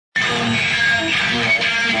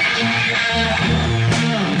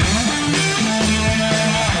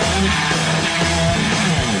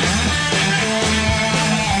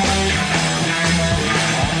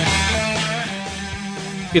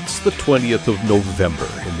It's the 20th of November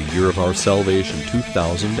in the year of our salvation,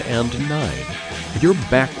 2009. And you're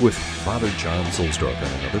back with Father John Zuhlsdorf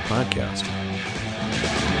on another podcast.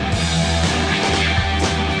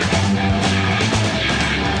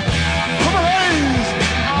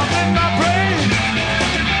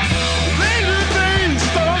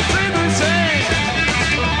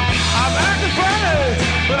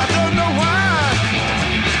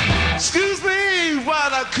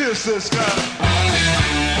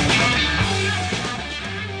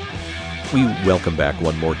 We welcome back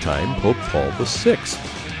one more time Pope Paul VI,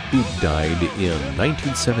 who died in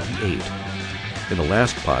 1978. In the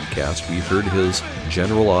last podcast, we heard his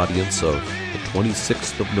general audience of the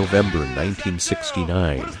 26th of November,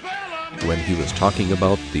 1969, when he was talking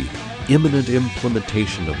about the imminent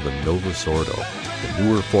implementation of the Novus Ordo, the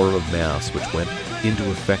newer form of Mass, which went into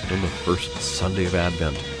effect on the first Sunday of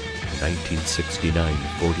Advent, 1969,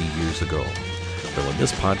 40 years ago. Well, in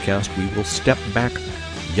this podcast, we will step back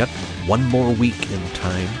yet one more week in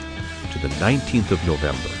time to the 19th of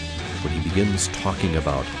November, when he begins talking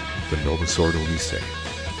about the Novus Ordo Missae.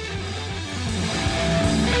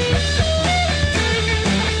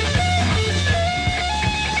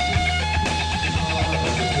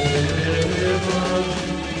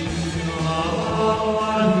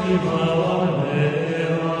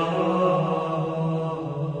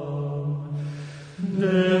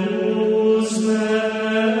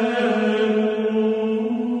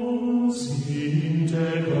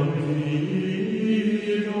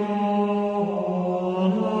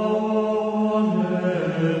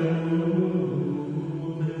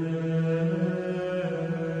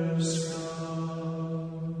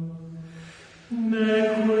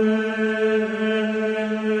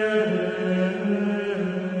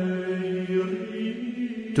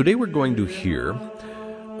 Today we're going to hear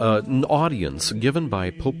an audience given by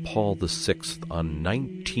Pope Paul VI on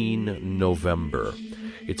 19 November.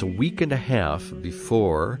 It's a week and a half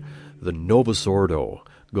before the Novus Ordo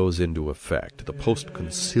goes into effect, the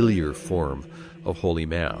post-conciliar form of Holy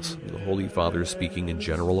Mass, the Holy Father speaking in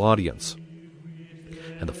general audience.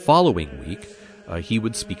 And the following week, he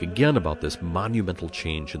would speak again about this monumental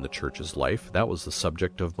change in the Church's life. That was the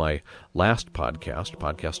subject of my last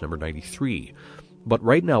podcast number 93. But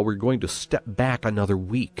right now we're going to step back another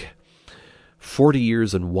week, 40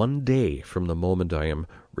 years and one day from the moment I am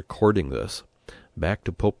recording this, back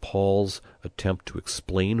to Pope Paul's attempt to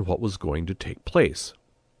explain what was going to take place.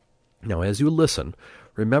 Now, as you listen,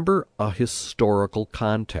 remember a historical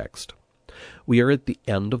context. We are at the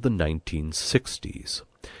end of the 1960s.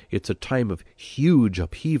 It's a time of huge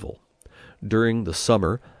upheaval. During the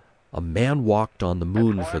summer, a man walked on the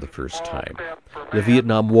moon for the first time. The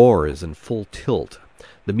Vietnam War is in full tilt.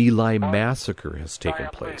 The My Lai massacre has taken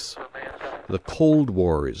place. The Cold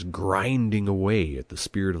War is grinding away at the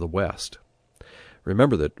spirit of the West.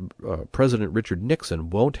 Remember that President Richard Nixon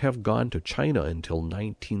won't have gone to China until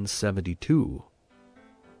 1972.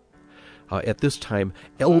 At this time,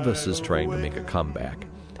 Elvis is trying to make a comeback,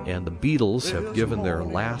 and the Beatles have given their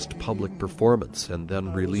last public performance and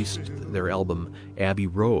then released their album Abbey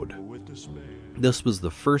Road. This was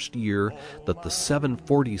the first year that the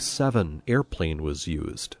 747 airplane was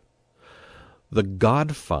used. The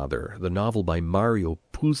Godfather, the novel by Mario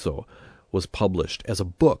Puzo, was published as a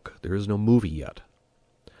book. There is no movie yet.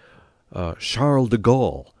 Charles de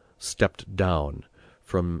Gaulle stepped down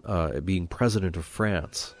from being president of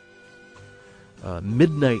France.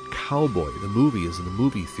 Midnight Cowboy, the movie, is in the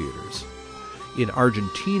movie theaters. In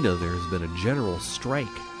Argentina, there has been a general strike,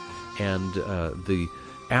 and the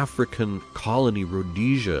African colony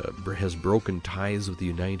Rhodesia has broken ties with the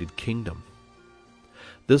United Kingdom.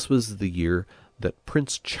 This was the year that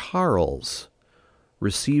Prince Charles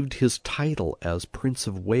received his title as Prince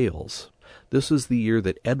of Wales. This was the year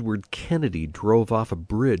that Edward Kennedy drove off a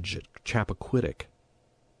bridge at Chappaquiddick.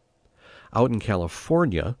 Out in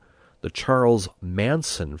California, the Charles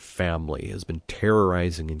Manson family has been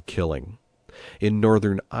terrorizing and killing. In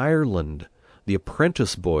Northern Ireland, the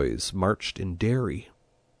Apprentice Boys marched in Derry.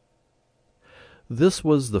 This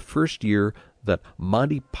was the first year that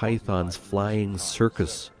Monty Python's Flying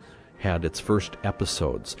Circus had its first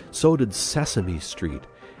episodes. So did Sesame Street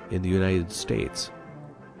in the United States.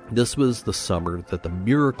 This was the summer that the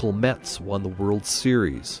Miracle Mets won the World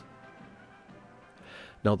Series.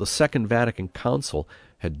 Now, the Second Vatican Council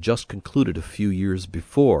had just concluded a few years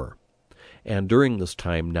before, And during this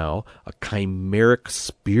time now, a chimeric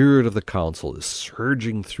spirit of the council is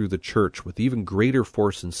surging through the church with even greater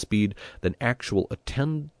force and speed than actual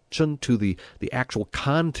attention to the actual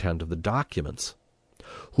content of the documents.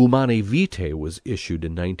 Humanae Vitae was issued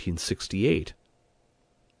in 1968.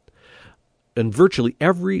 In virtually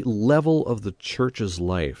every level of the church's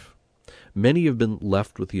life, many have been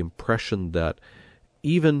left with the impression that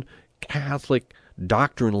even Catholic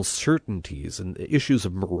doctrinal certainties and issues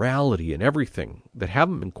of morality and everything that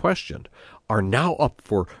haven't been questioned are now up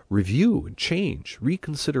for review and change,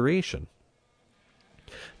 reconsideration.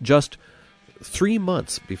 Just 3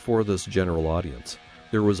 months before this general audience,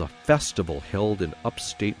 there was a festival held in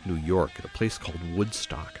upstate New York at a place called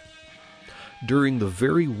Woodstock. During the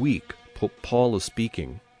very week Pope Paul is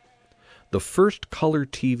speaking, the first color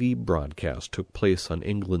TV broadcast took place on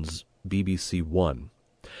England's BBC One.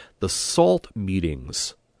 The SALT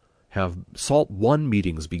meetings SALT 1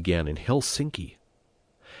 meetings began in Helsinki.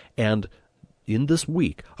 And in this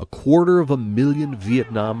week, 250,000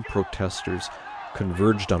 Vietnam protesters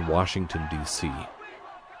converged on Washington, D.C.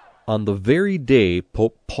 On the very day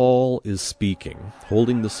Pope Paul is speaking,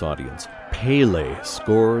 holding this audience, Pele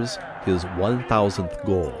scores his 1,000th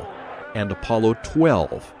goal, and Apollo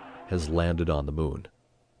 12 has landed on the moon.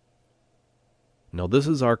 Now this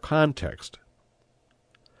is our context.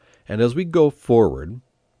 And as we go forward,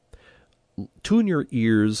 tune your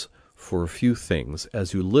ears for a few things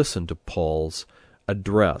as you listen to Paul's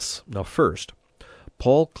address. Now first,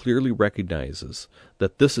 Paul clearly recognizes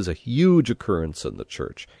that this is a huge occurrence in the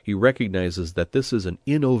church. He recognizes that this is an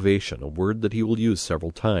innovation, a word that he will use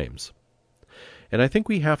several times. And I think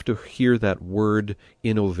we have to hear that word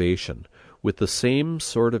innovation with the same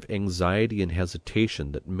sort of anxiety and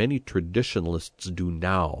hesitation that many traditionalists do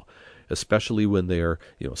now, especially when they are,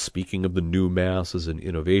 speaking of the new Mass as an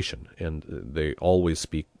innovation, and they always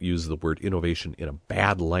use the word innovation in a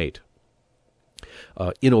bad light.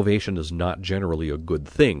 Innovation is not generally a good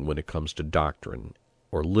thing when it comes to doctrine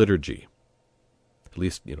or liturgy. At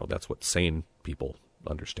least, that's what sane people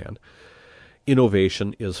understand.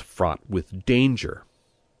 Innovation is fraught with danger.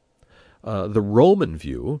 The Roman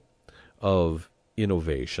view of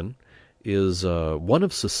innovation is one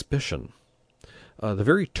of suspicion. The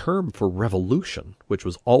very term for revolution, which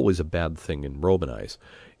was always a bad thing in Roman eyes,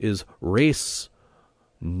 is res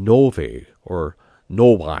novae, or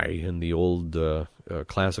novae in the old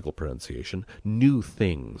classical pronunciation, new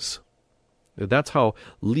things. That's how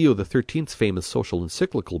Leo XIII's famous social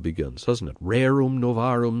encyclical begins, doesn't it? Rerum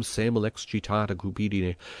novarum semel excitata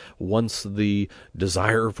cupidine. Once the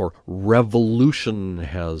desire for revolution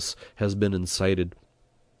has been incited,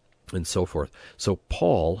 and so forth. So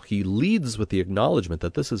Paul, he leads with the acknowledgement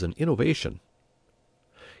that this is an innovation.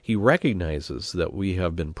 He recognizes that we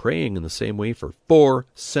have been praying in the same way for 4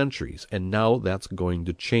 centuries, and now that's going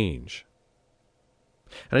to change.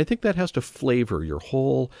 And I think that has to flavor your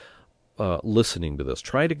whole listening to this.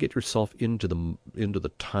 Try to get yourself into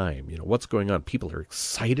the time. What's going on? People are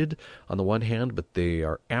excited on the one hand, but they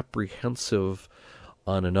are apprehensive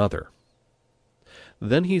on another.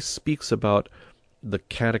 Then he speaks about the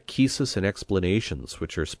catechesis and explanations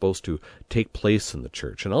which are supposed to take place in the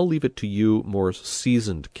church. And I'll leave it to you more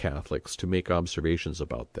seasoned Catholics to make observations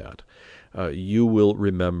about that. You will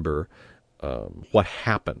remember what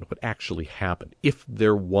actually happened, if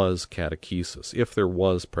there was catechesis, if there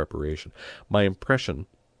was preparation. My impression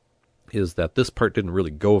is that this part didn't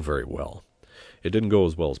really go very well. It didn't go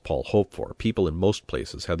as well as Paul hoped for. People in most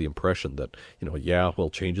places had the impression that,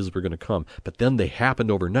 changes were going to come, but then they happened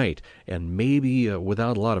overnight, and maybe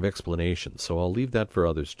without a lot of explanation. So I'll leave that for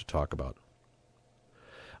others to talk about.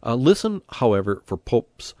 Listen, however, for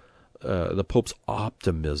the Pope's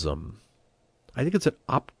optimism. I think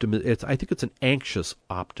it's an anxious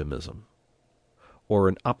optimism, or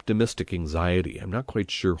an optimistic anxiety. I'm not quite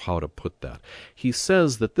sure how to put that. He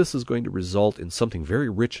says that this is going to result in something very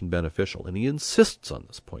rich and beneficial, and he insists on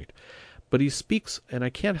this point. But he speaks, and I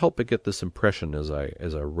can't help but get this impression as I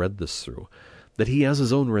read this through, that he has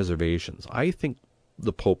his own reservations. I think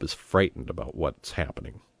the Pope is frightened about what's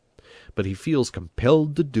happening, but he feels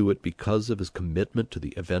compelled to do it because of his commitment to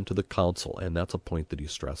the event of the council, and that's a point that he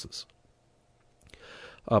stresses.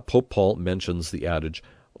 Pope Paul mentions the adage,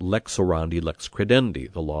 lex orandi, lex credendi.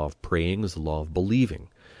 The law of praying is the law of believing.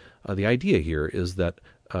 The idea here is that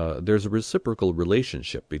there's a reciprocal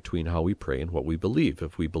relationship between how we pray and what we believe.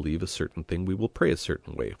 If we believe a certain thing, we will pray a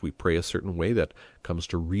certain way. If we pray a certain way, that comes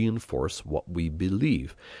to reinforce what we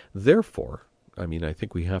believe. Therefore, I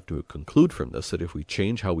think we have to conclude from this that if we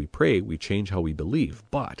change how we pray, we change how we believe.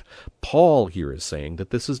 But Paul here is saying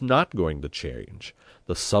that this is not going to change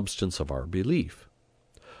the substance of our belief.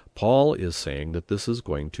 Paul is saying that this is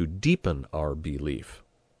going to deepen our belief.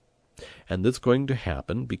 And that's going to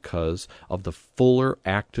happen because of the fuller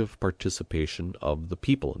active participation of the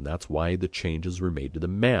people. And that's why the changes were made to the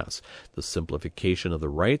Mass. The simplification of the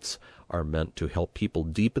rites are meant to help people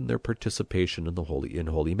deepen their participation in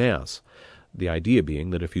Holy Mass. The idea being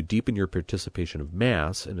that if you deepen your participation of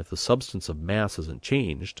Mass, and if the substance of Mass isn't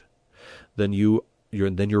changed, then your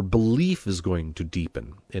belief is going to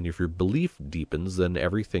deepen. And if your belief deepens, then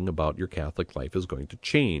everything about your Catholic life is going to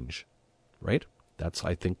change. Right? That's,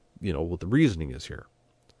 I think, what the reasoning is here.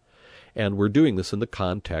 And we're doing this in the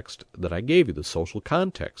context that I gave you, the social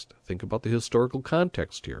context. Think about the historical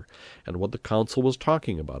context here. And what the council was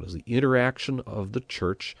talking about is the interaction of the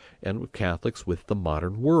Church and Catholics with the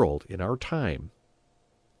modern world in our time.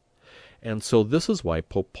 And so this is why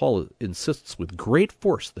Pope Paul insists with great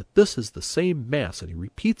force that this is the same Mass, and he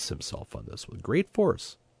repeats himself on this with great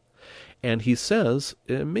force. And he says,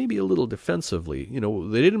 maybe a little defensively,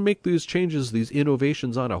 they didn't make these changes, these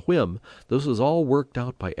innovations on a whim. This was all worked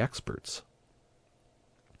out by experts.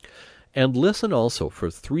 And listen also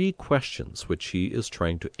for 3 questions which he is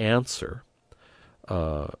trying to answer,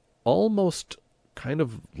 almost kind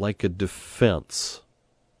of like a defense.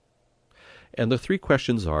 And the 3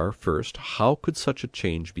 questions are, first, how could such a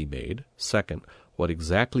change be made? Second, what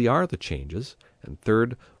exactly are the changes? And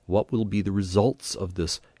third, what will be the results of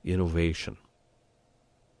this innovation?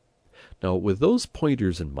 Now, with those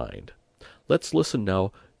pointers in mind, let's listen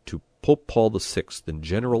now to Pope Paul VI in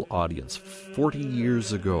general audience 40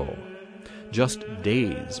 years ago, just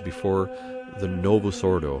days before the Novus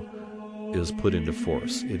Ordo is put into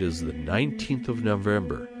force. It is the 19th of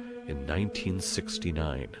November in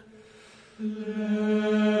 1969.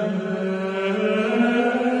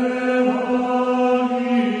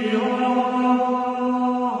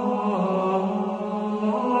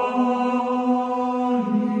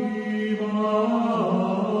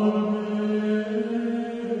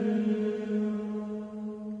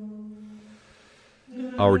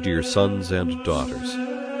 Our dear sons and daughters,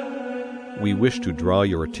 we wish to draw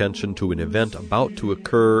your attention to an event about to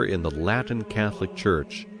occur in the Latin Catholic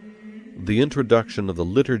Church, the introduction of the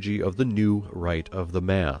liturgy of the new rite of the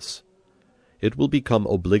Mass. It will become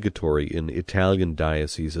obligatory in Italian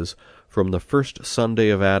dioceses from the first Sunday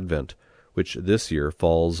of Advent, which this year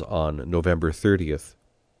falls on November 30th.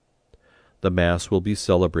 The Mass will be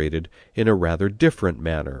celebrated in a rather different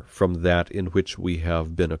manner from that in which we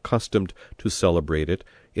have been accustomed to celebrate it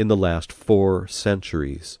in the last 4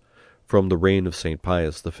 centuries, from the reign of St.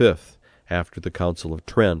 Pius V, after the Council of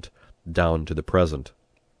Trent, down to the present.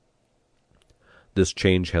 This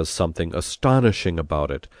change has something astonishing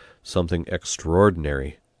about it, something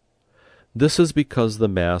extraordinary. This is because the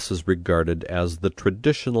Mass is regarded as the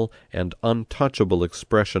traditional and untouchable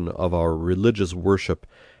expression of our religious worship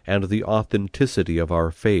and the authenticity of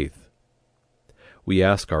our faith. We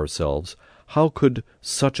ask ourselves, how could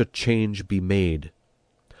such a change be made?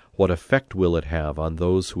 What effect will it have on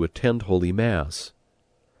those who attend Holy Mass?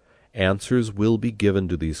 Answers will be given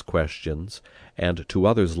to these questions, and to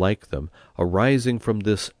others like them, arising from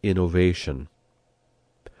this innovation.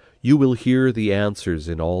 You will hear the answers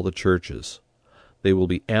in all the churches. They will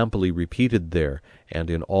be amply repeated there, and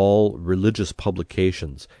in all religious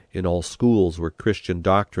publications, in all schools where Christian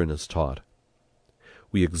doctrine is taught.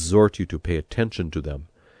 We exhort you to pay attention to them.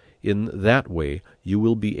 In that way you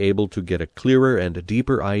will be able to get a clearer and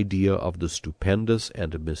deeper idea of the stupendous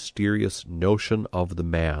and mysterious notion of the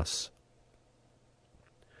Mass.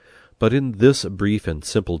 But in this brief and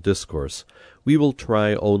simple discourse, we will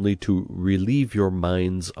try only to relieve your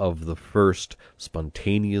minds of the first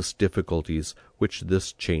spontaneous difficulties which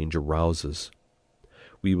this change arouses.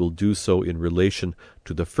 We will do so in relation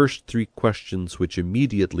to the first 3 questions which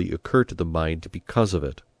immediately occur to the mind because of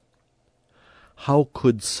it. How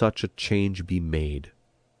could such a change be made?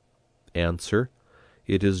 Answer: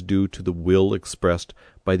 it is due to the will expressed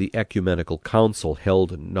by the Ecumenical Council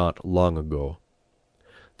held not long ago.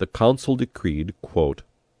 The Council decreed, quote,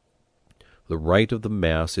 "The rite of the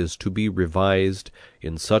Mass is to be revised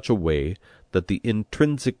in such a way that the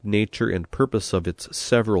intrinsic nature and purpose of its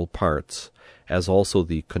several parts, as also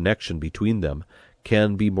the connection between them,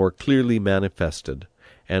 can be more clearly manifested,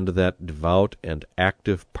 and that devout and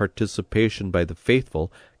active participation by the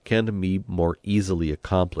faithful can be more easily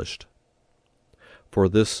accomplished. For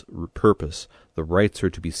this purpose the rites are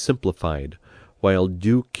to be simplified, while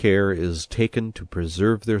due care is taken to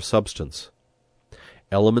preserve their substance.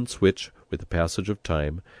 Elements which, with the passage of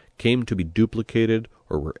time, came to be duplicated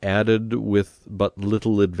or were added with but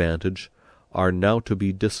little advantage, are now to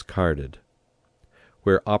be discarded.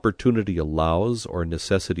 Where opportunity allows or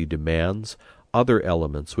necessity demands, other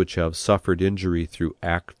elements which have suffered injury through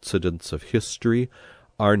accidents of history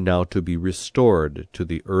are now to be restored to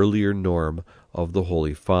the earlier norm of the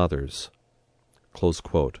Holy Fathers." Close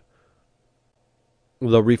quote.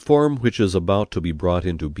 The reform which is about to be brought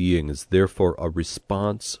into being is therefore a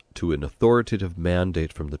response to an authoritative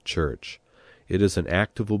mandate from the Church. It is an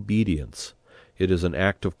act of obedience. It is an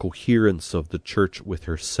act of coherence of the Church with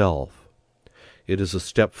herself. It is a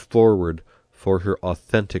step forward for her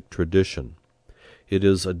authentic tradition. It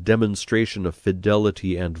is a demonstration of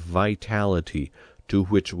fidelity and vitality to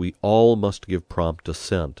which we all must give prompt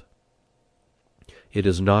assent. It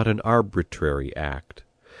is not an arbitrary act.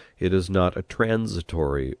 It is not a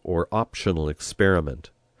transitory or optional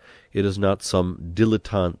experiment. It is not some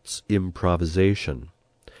dilettante's improvisation.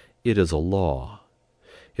 It is a law.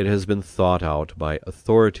 It has been thought out by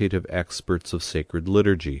authoritative experts of sacred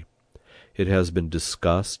liturgy. It has been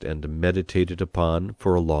discussed and meditated upon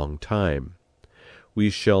for a long time. We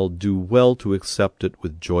shall do well to accept it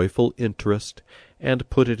with joyful interest and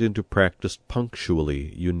put it into practice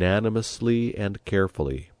punctually, unanimously, and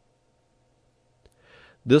carefully.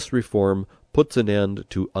 This reform puts an end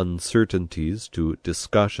to uncertainties, to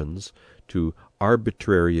discussions, to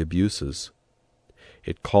arbitrary abuses.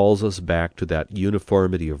 It calls us back to that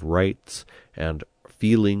uniformity of rights and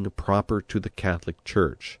feeling proper to the Catholic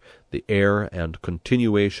Church, the heir and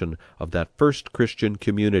continuation of that first Christian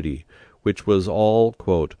community, which was all,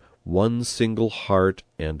 quote, "one single heart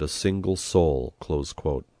and a single soul," close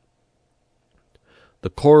quote. The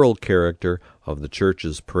choral character of the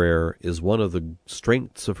Church's prayer is one of the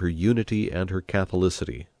strengths of her unity and her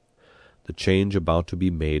Catholicity. The change about to be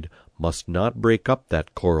made must not break up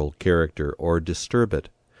that choral character or disturb it.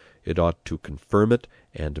 It ought to confirm it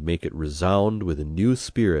and make it resound with a new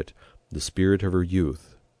spirit, the spirit of her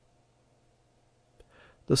youth.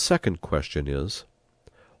 The second question is,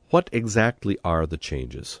 what exactly are the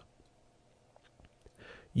changes?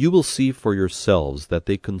 You will see for yourselves that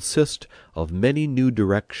they consist of many new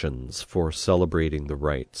directions for celebrating the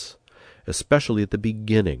rites. Especially at the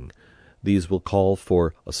beginning, these will call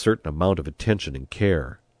for a certain amount of attention and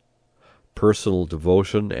care. Personal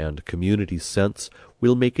devotion and community sense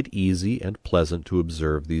will make it easy and pleasant to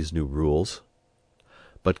observe these new rules.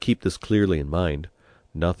 But keep this clearly in mind,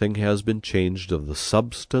 nothing has been changed of the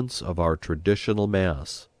substance of our traditional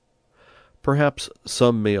Mass. Perhaps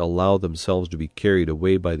some may allow themselves to be carried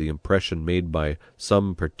away by the impression made by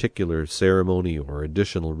some particular ceremony or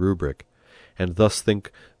additional rubric, and thus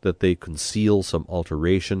think that they conceal some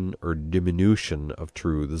alteration or diminution of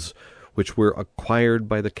truths which were acquired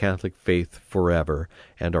by the Catholic faith forever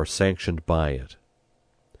and are sanctioned by it.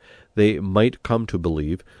 They might come to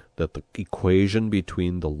believe that the equation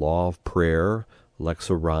between the law of prayer, lex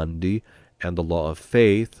orandi, and the law of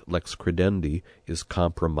faith, lex credendi, is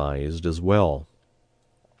compromised as well.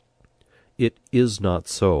 It is not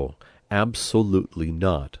so, absolutely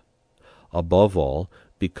not. Above all,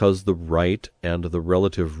 because the rite and the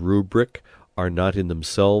relative rubric are not in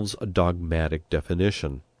themselves a dogmatic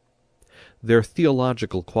definition. Their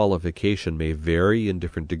theological qualification may vary in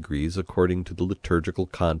different degrees according to the liturgical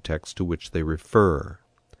context to which they refer.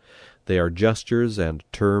 They are gestures and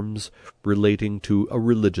terms relating to a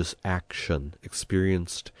religious action,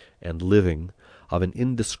 experienced and living, of an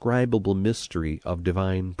indescribable mystery of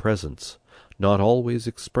divine presence, not always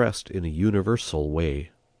expressed in a universal way.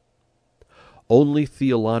 Only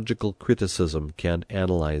theological criticism can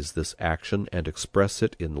analyze this action and express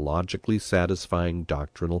it in logically satisfying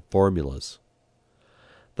doctrinal formulas.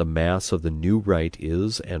 The Mass of the new rite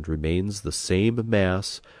is and remains the same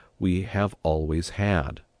Mass we have always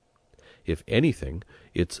had. If anything,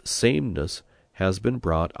 its sameness has been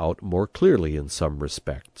brought out more clearly in some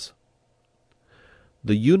respects.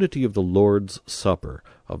 The unity of the Lord's Supper,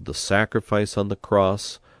 of the sacrifice on the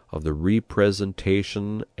cross, of the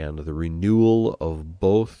representation and the renewal of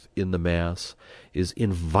both in the Mass, is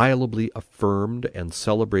inviolably affirmed and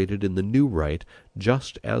celebrated in the new rite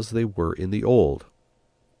just as they were in the old.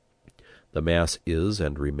 The Mass is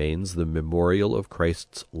and remains the memorial of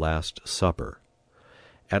Christ's Last Supper.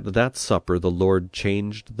 At that supper the Lord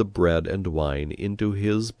changed the bread and wine into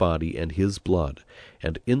his body and his blood,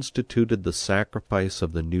 and instituted the sacrifice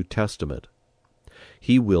of the New Testament.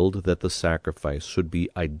 He willed that the sacrifice should be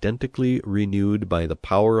identically renewed by the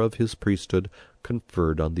power of his priesthood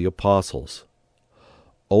conferred on the apostles.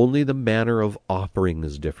 Only the manner of offering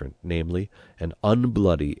is different, namely, an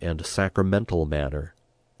unbloody and sacramental manner,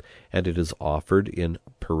 and it is offered in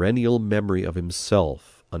perennial memory of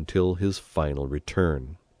himself until his final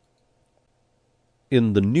return.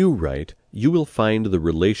 In the new rite, you will find the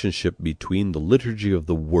relationship between the liturgy of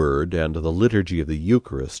the Word and the liturgy of the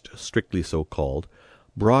Eucharist, strictly so called,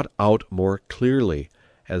 brought out more clearly,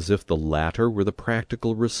 as if the latter were the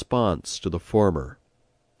practical response to the former.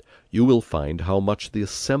 You will find how much the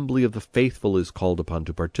assembly of the faithful is called upon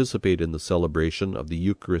to participate in the celebration of the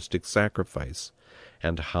Eucharistic sacrifice,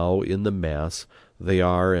 and how in the Mass they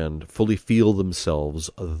are and fully feel themselves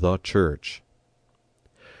the Church.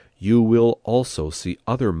 You will also see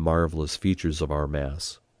other marvelous features of our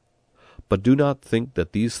Mass. But do not think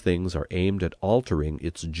that these things are aimed at altering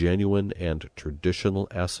its genuine and traditional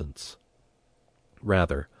essence.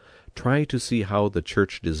 Rather, try to see how the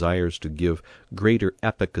Church desires to give greater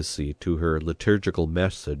efficacy to her liturgical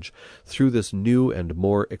message through this new and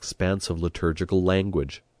more expansive liturgical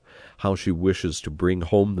language, how she wishes to bring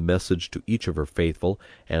home the message to each of her faithful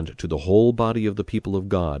and to the whole body of the people of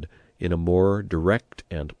God in a more direct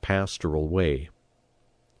and pastoral way.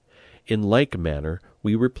 In like manner,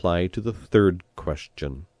 we reply to the third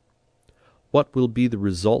question: what will be the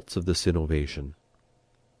results of this innovation?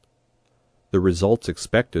 The results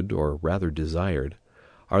expected, or rather desired,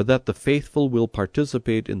 are that the faithful will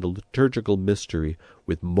participate in the liturgical mystery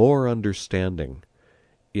with more understanding,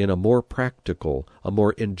 in a more practical, a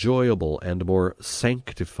more enjoyable, and more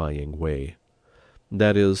sanctifying way.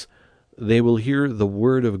 That is, they will hear the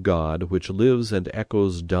Word of God which lives and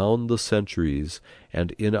echoes down the centuries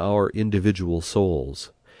and in our individual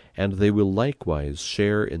souls, and they will likewise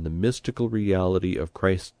share in the mystical reality of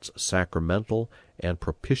Christ's sacramental and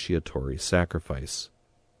propitiatory sacrifice.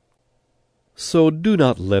 So do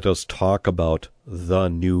not let us talk about the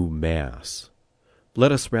new Mass.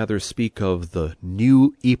 Let us rather speak of the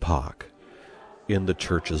new epoch in the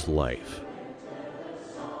Church's life.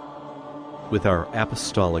 With our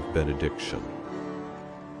apostolic benediction.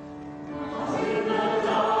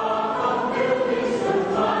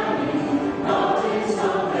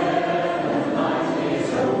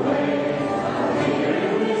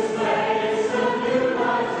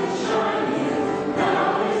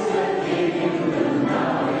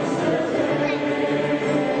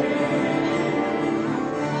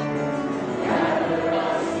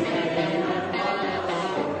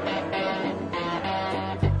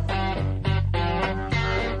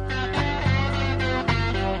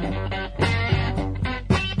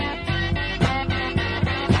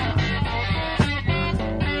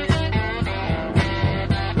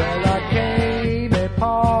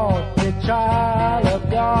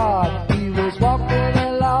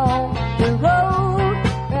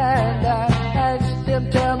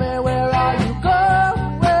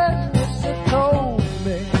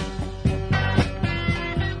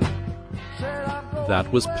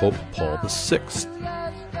 That was Pope Paul VI,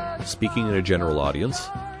 speaking in a general audience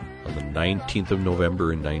on the 19th of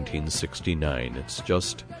November in 1969. It's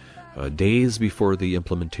just days before the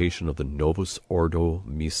implementation of the Novus Ordo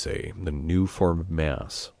Missae, the new form of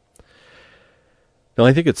Mass. Now,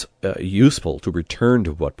 I think it's useful to return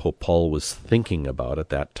to what Pope Paul was thinking about at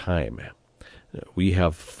that time. We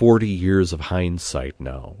have 40 years of hindsight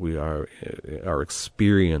now. Our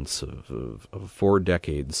experience of 4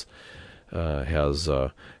 decades has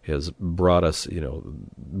brought us,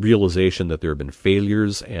 realization that there have been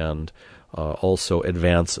failures and also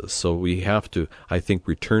advances. So we have to, I think,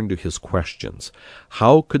 return to his questions.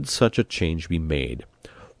 How could such a change be made?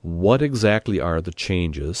 What exactly are the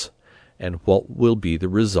changes, and what will be the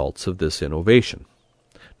results of this innovation?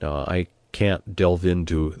 Now, I can't delve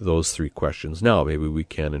into those 3 questions now. Maybe we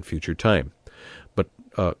can in future time. But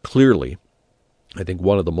clearly, I think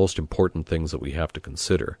one of the most important things that we have to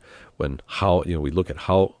consider when we look at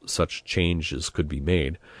how such changes could be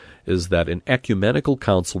made is that an ecumenical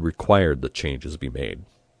council required that changes be made.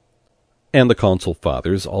 And the council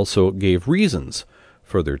fathers also gave reasons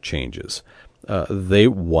for their changes. They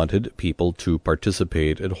wanted people to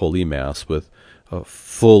participate at Holy Mass with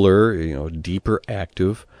fuller, deeper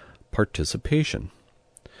active participation.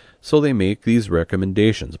 So they make these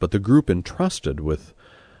recommendations, but the group entrusted with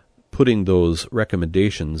putting those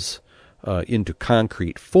recommendations into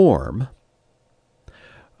concrete form,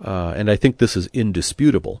 and I think this is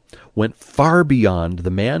indisputable, went far beyond the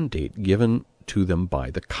mandate given to them by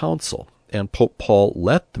the council. And Pope Paul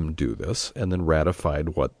let them do this and then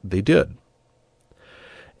ratified what they did.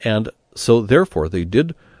 And so therefore they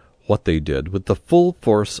did what they did with the full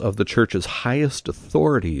force of the Church's highest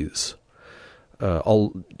authorities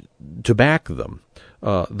to back them,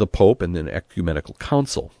 the Pope and the Ecumenical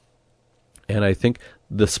Council. And I think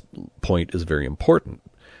this point is very important,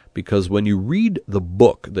 because when you read the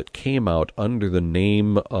book that came out under the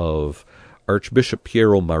name of Archbishop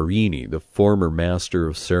Piero Marini, the former Master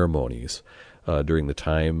of Ceremonies, during the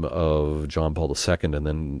time of John Paul II, and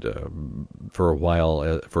then for a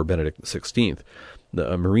while for Benedict XVI.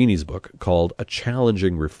 Marini's book called A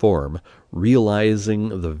Challenging Reform,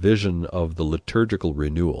 Realizing the Vision of the Liturgical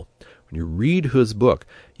Renewal. When you read his book,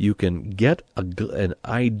 you can get an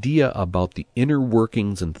idea about the inner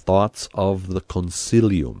workings and thoughts of the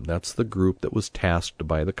Concilium. That's the group that was tasked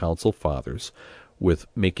by the Council Fathers with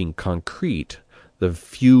making concrete the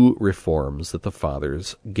few reforms that the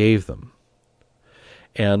Fathers gave them.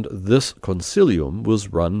 And this Concilium was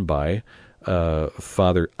run by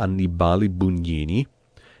Father Annibale Bugnini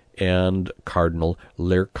and Cardinal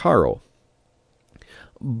Lercaro.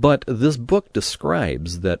 But this book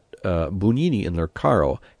describes that Bugnini and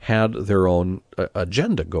Lercaro had their own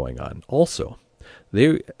agenda going on also.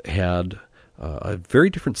 They had a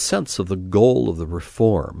very different sense of the goal of the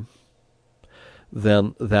reform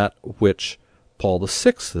than that which Paul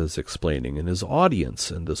VI is explaining in his audience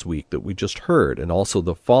in this week that we just heard, and also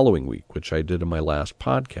the following week, which I did in my last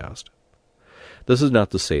podcast. This is not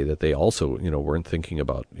to say that they also, weren't thinking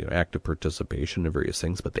about active participation in various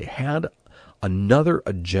things, but they had another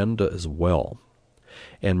agenda as well.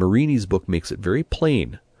 And Marini's book makes it very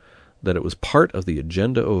plain that it was part of the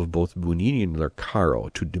agenda of both Bugnini and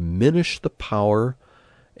Lercaro to diminish the power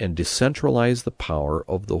and decentralize the power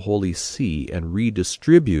of the Holy See and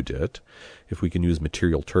redistribute it, if we can use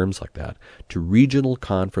material terms like that, to regional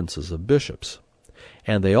conferences of bishops.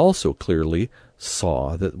 And they also clearly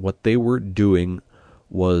saw that what they were doing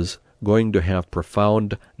was going to have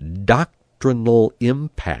profound doctrinal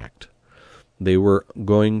impact. They were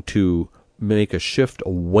going to make a shift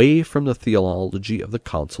away from the theology of the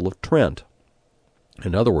Council of Trent.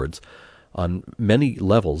 In other words, on many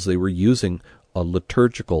levels, they were using a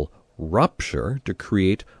liturgical rupture to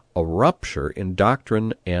create a rupture in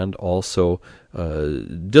doctrine and also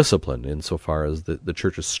discipline insofar as the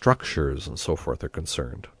church's structures and so forth are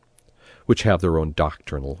concerned, which have their own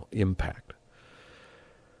doctrinal impact.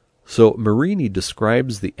 So Marini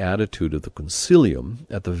describes the attitude of the Concilium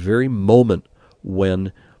at the very moment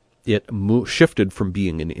when it shifted from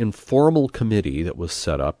being an informal committee that was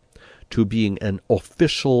set up to being an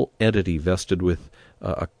official entity vested with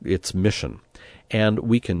its mission. And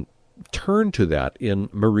we can turn to that in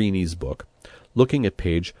Marini's book, looking at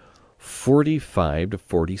page 45 to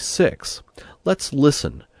 46. Let's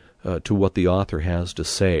listen to what the author has to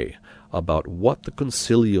say about what the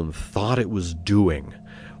Concilium thought it was doing,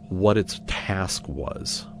 what its task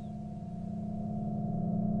was.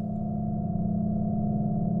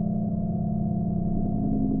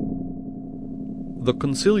 The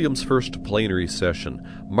Concilium's first plenary session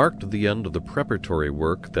marked the end of the preparatory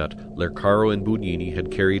work that Lercaro and Bugnini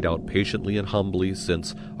had carried out patiently and humbly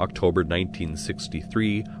since October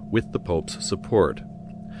 1963 with the Pope's support.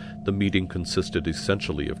 The meeting consisted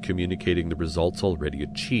essentially of communicating the results already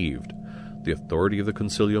achieved, the authority of the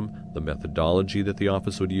Concilium, the methodology that the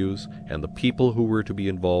office would use, and the people who were to be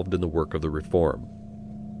involved in the work of the reform.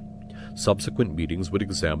 Subsequent meetings would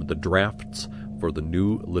examine the drafts for the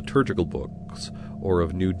new liturgical books or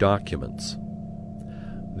of new documents.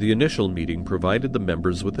 The initial meeting provided the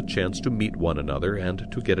members with a chance to meet one another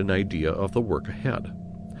and to get an idea of the work ahead.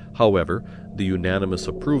 However, the unanimous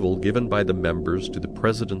approval given by the members to the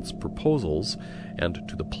President's proposals and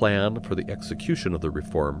to the plan for the execution of the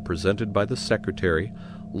reform presented by the Secretary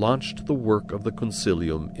launched the work of the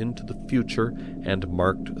Concilium into the future and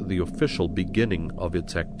marked the official beginning of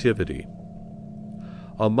its activity.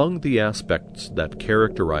 Among the aspects that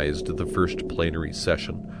characterized the first plenary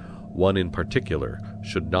session, one in particular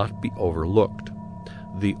should not be overlooked: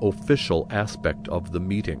 the official aspect of the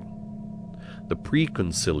meeting. The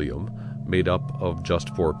pre-concilium, made up of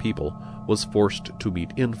just 4 people, was forced to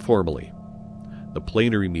meet informally. The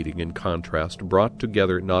plenary meeting, in contrast, brought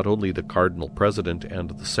together not only the cardinal president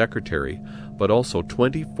and the secretary, but also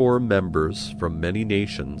 24 members from many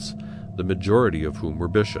nations, the majority of whom were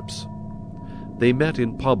bishops. They met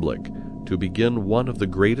in public to begin one of the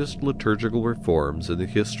greatest liturgical reforms in the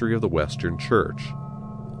history of the Western Church.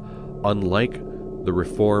 Unlike the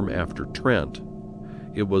reform after Trent,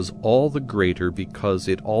 it was all the greater because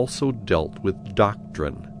it also dealt with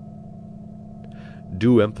doctrine.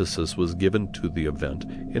 Due emphasis was given to the event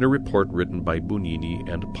in a report written by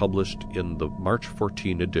Bugnini and published in the March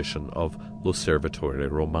 14 edition of L'Osservatore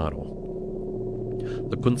Romano.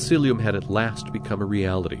 The Concilium had at last become a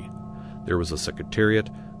reality. There was a secretariat,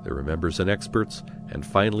 there were members and experts, and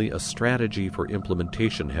finally a strategy for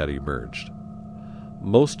implementation had emerged.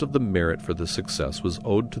 Most of the merit for the success was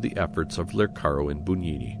owed to the efforts of Lercaro and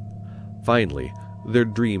Bugnini. Finally, their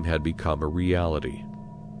dream had become a reality.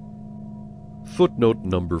 Footnote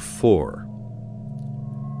number 4.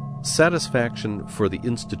 satisfaction for the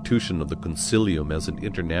institution of the concilium as an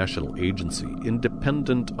international agency,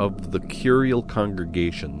 independent of the curial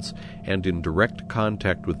congregations and in direct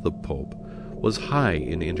contact with the Pope, was high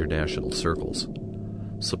in international circles.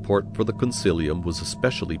 Support for the concilium was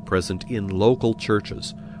especially present in local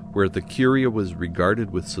churches, where the curia was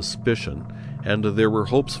regarded with suspicion, and there were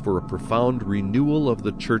hopes for a profound renewal of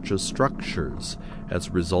the church's structures as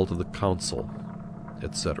a result of the council,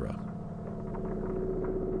 etc.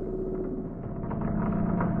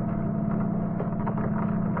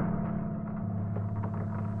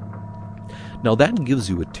 Now that gives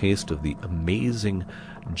you a taste of the amazing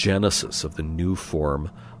genesis of the new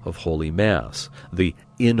form of Holy Mass, the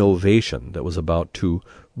innovation that was about to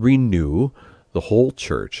renew the whole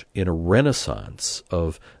church in a renaissance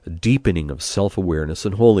of deepening of self-awareness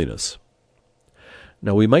and holiness.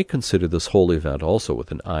 Now we might consider this whole event also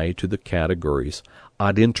with an eye to the categories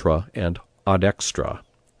ad intra and ad extra.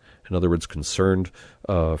 In other words, concerned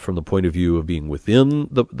from the point of view of being within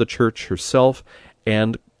the church herself,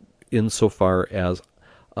 and insofar as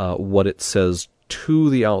what it says to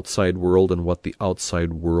the outside world and what the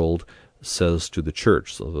outside world says to the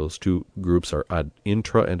church. So those two groups are ad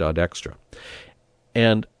intra and ad extra.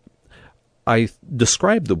 And I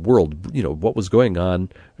described the world, what was going on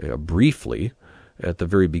briefly at the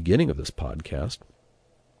very beginning of this podcast.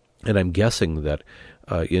 And I'm guessing that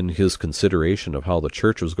in his consideration of how the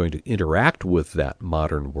church was going to interact with that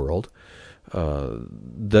modern world,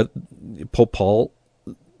 that Pope Paul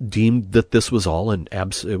deemed that this was all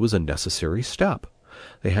it was a necessary step.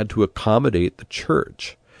 They had to accommodate the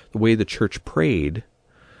church, the way the church prayed,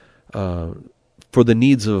 for the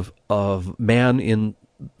needs of man in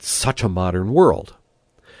such a modern world.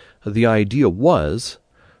 The idea was,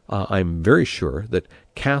 I'm very sure, that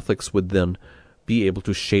Catholics would then be able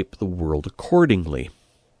to shape the world accordingly.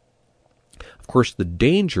 Of course, the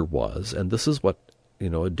danger was, and this is what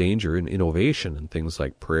a danger in innovation and things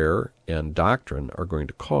like prayer and doctrine are going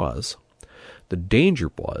to cause. The danger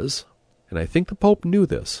was, and I think the Pope knew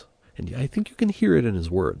this, and I think you can hear it in his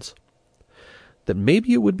words, that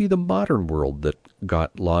maybe it would be the modern world that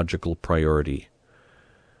got logical priority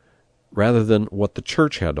rather than what the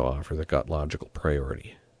church had to offer that got logical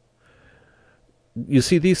priority. You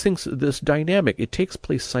see, these things, this dynamic, it takes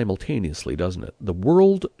place simultaneously, doesn't it? The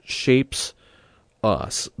world shapes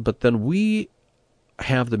us, but then we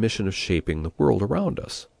have the mission of shaping the world around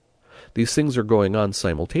us. These things are going on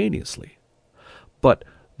simultaneously. But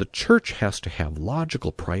the church has to have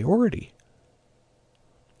logical priority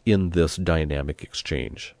in this dynamic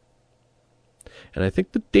exchange. And I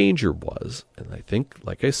think the danger was, and I think,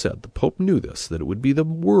 like I said, the Pope knew this, that it would be the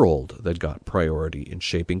world that got priority in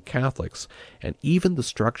shaping Catholics, and even the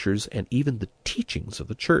structures and even the teachings of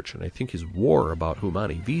the church. And I think his war about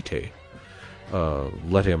Humanae Vitae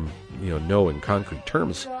let him, know in concrete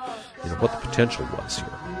terms, what the potential was here,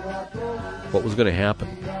 what was going to happen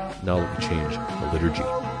now that we change the liturgy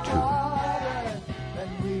too.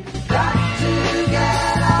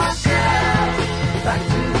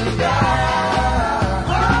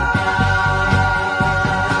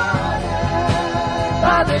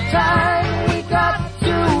 By the time we got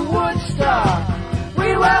to Woodstock,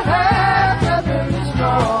 we were half very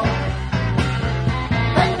strong.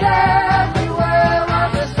 And everywhere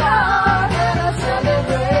was a star and a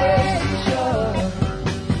celebration.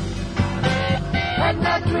 And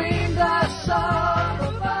I dreamed I saw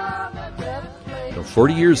the bomb at that place.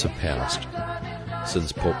 40 years have passed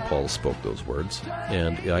since Pope Paul spoke those words,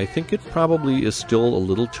 and I think it probably is still a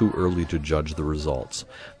little too early to judge the results.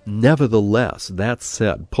 Nevertheless, that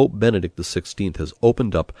said, Pope Benedict XVI has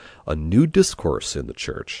opened up a new discourse in the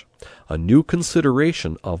Church, a new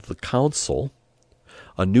consideration of the Council,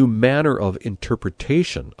 a new manner of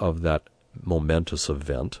interpretation of that momentous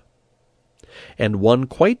event, and one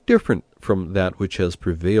quite different from that which has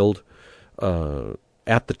prevailed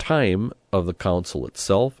at the time of the Council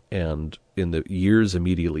itself and in the years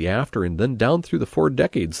immediately after, and then down through the 4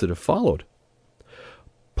 decades that have followed.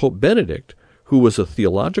 Pope Benedict, who was a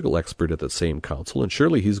theological expert at the same council, and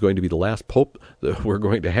surely he's going to be the last pope that we're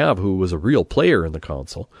going to have who was a real player in the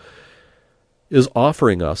council, is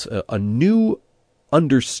offering us a new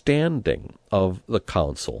understanding of the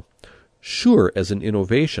council. Sure, as an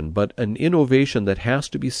innovation, but an innovation that has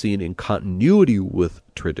to be seen in continuity with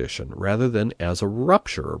tradition rather than as a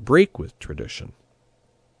rupture or break with tradition.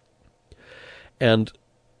 And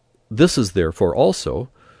this is therefore also,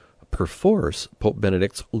 perforce, Pope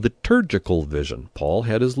Benedict's liturgical vision. Paul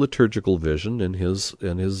had his liturgical vision and his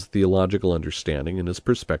theological understanding and his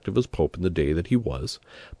perspective as Pope in the day that he was.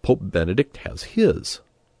 Pope Benedict has his.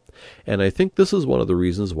 And I think this is one of the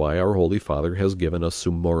reasons why our Holy Father has given us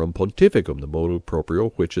Summorum Pontificum, the motu proprio,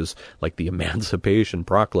 which is like the Emancipation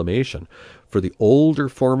Proclamation for the older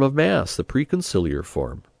form of Mass, the preconciliar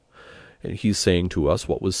form. And he's saying to us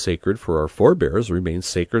what was sacred for our forebears remains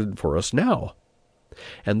sacred for us now.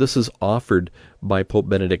 And this is offered by Pope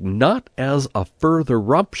Benedict not as a further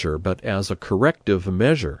rupture, but as a corrective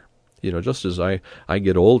measure. You know, just as I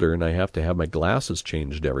get older and I have to have my glasses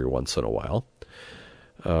changed every once in a while,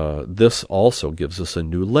 this also gives us a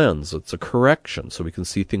new lens. It's a correction so we can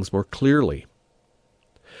see things more clearly.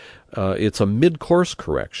 It's a mid-course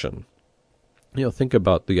correction. You know, think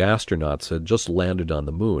about the astronauts had just landed on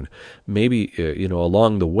the moon. Maybe,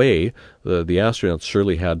 along the way, the astronauts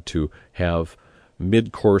surely had to have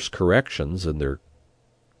mid-course corrections in their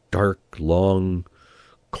dark, long,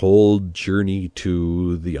 cold journey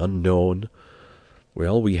to the unknown.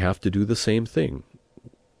 Well, we have to do the same thing.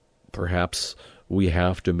 Perhaps we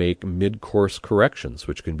have to make mid-course corrections,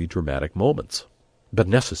 which can be dramatic moments, but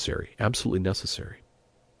necessary, absolutely necessary.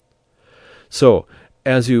 So,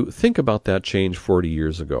 as you think about that change 40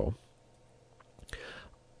 years ago,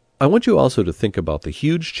 I want you also to think about the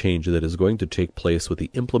huge change that is going to take place with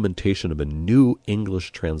the implementation of a new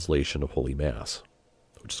English translation of Holy Mass,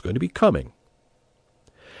 which is going to be coming.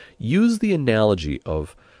 Use the analogy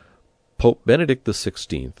of Pope Benedict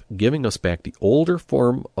XVI giving us back the older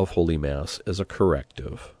form of Holy Mass as a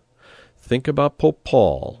corrective. Think about Pope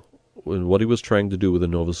Paul and what he was trying to do with the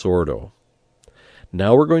Novus Ordo.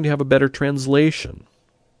 Now we're going to have a better translation.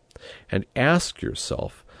 And ask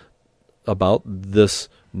yourself about this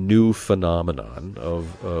new phenomenon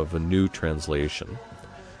of a new translation.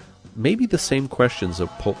 Maybe the same questions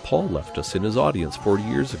that Pope Paul left us in his audience 40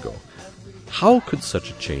 years ago. How could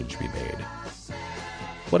such a change be made?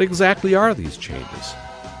 What exactly are these changes?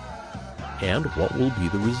 And what will be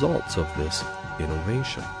the results of this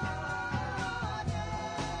innovation?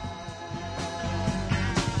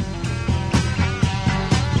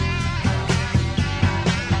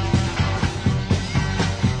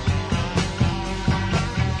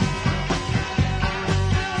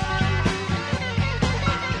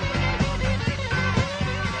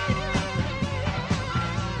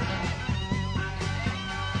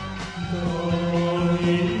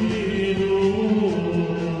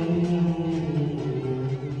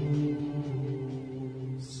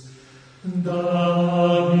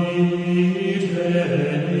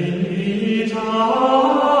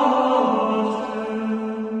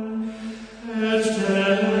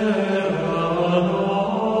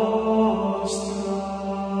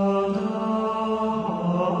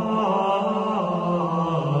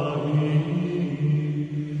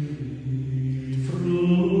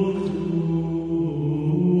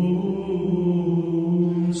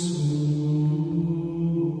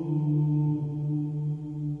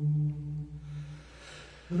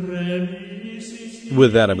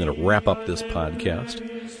 With that, I'm going to wrap up this podcast.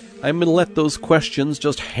 I'm going to let those questions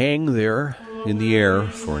just hang there in the air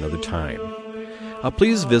for another time.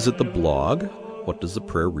 Please visit the blog, What Does the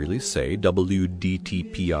Prayer Really Say? WDTPRS.com.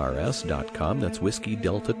 That's Whiskey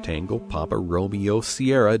Delta Tango Papa Romeo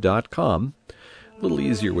Sierra.com. A little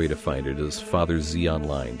easier way to find it is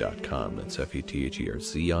FatherZonline.com. That's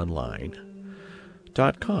FETHERZonline.com.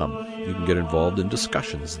 You can get involved in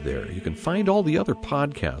discussions there. You can find all the other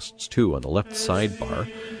podcasts, too, on the left sidebar.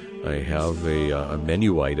 I have a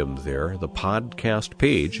menu item there, the podcast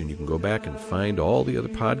page, and you can go back and find all the other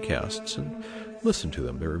podcasts and listen to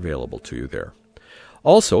them. They're available to you there.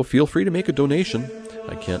 Also, feel free to make a donation.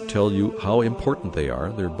 I can't tell you how important they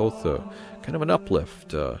are. They're both kind of an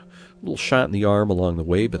uplift, a little shot in the arm along the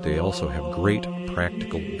way, but they also have great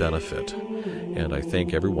practical benefit. And I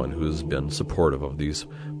thank everyone who's been supportive of these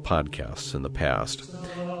podcasts in the past.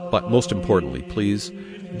 But most importantly, please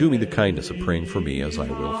do me the kindness of praying for me as I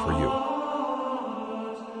will for you.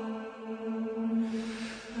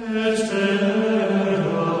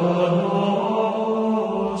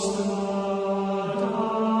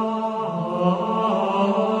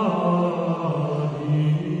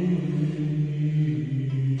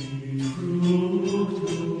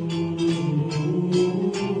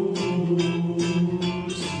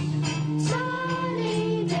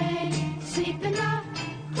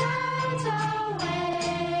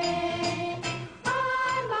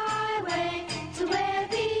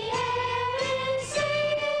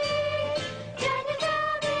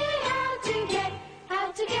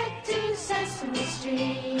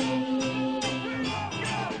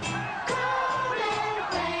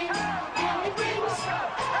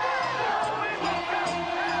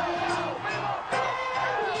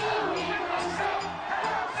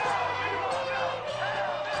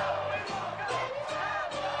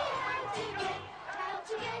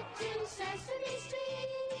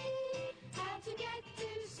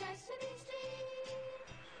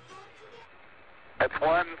 That's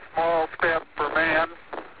one small step for man,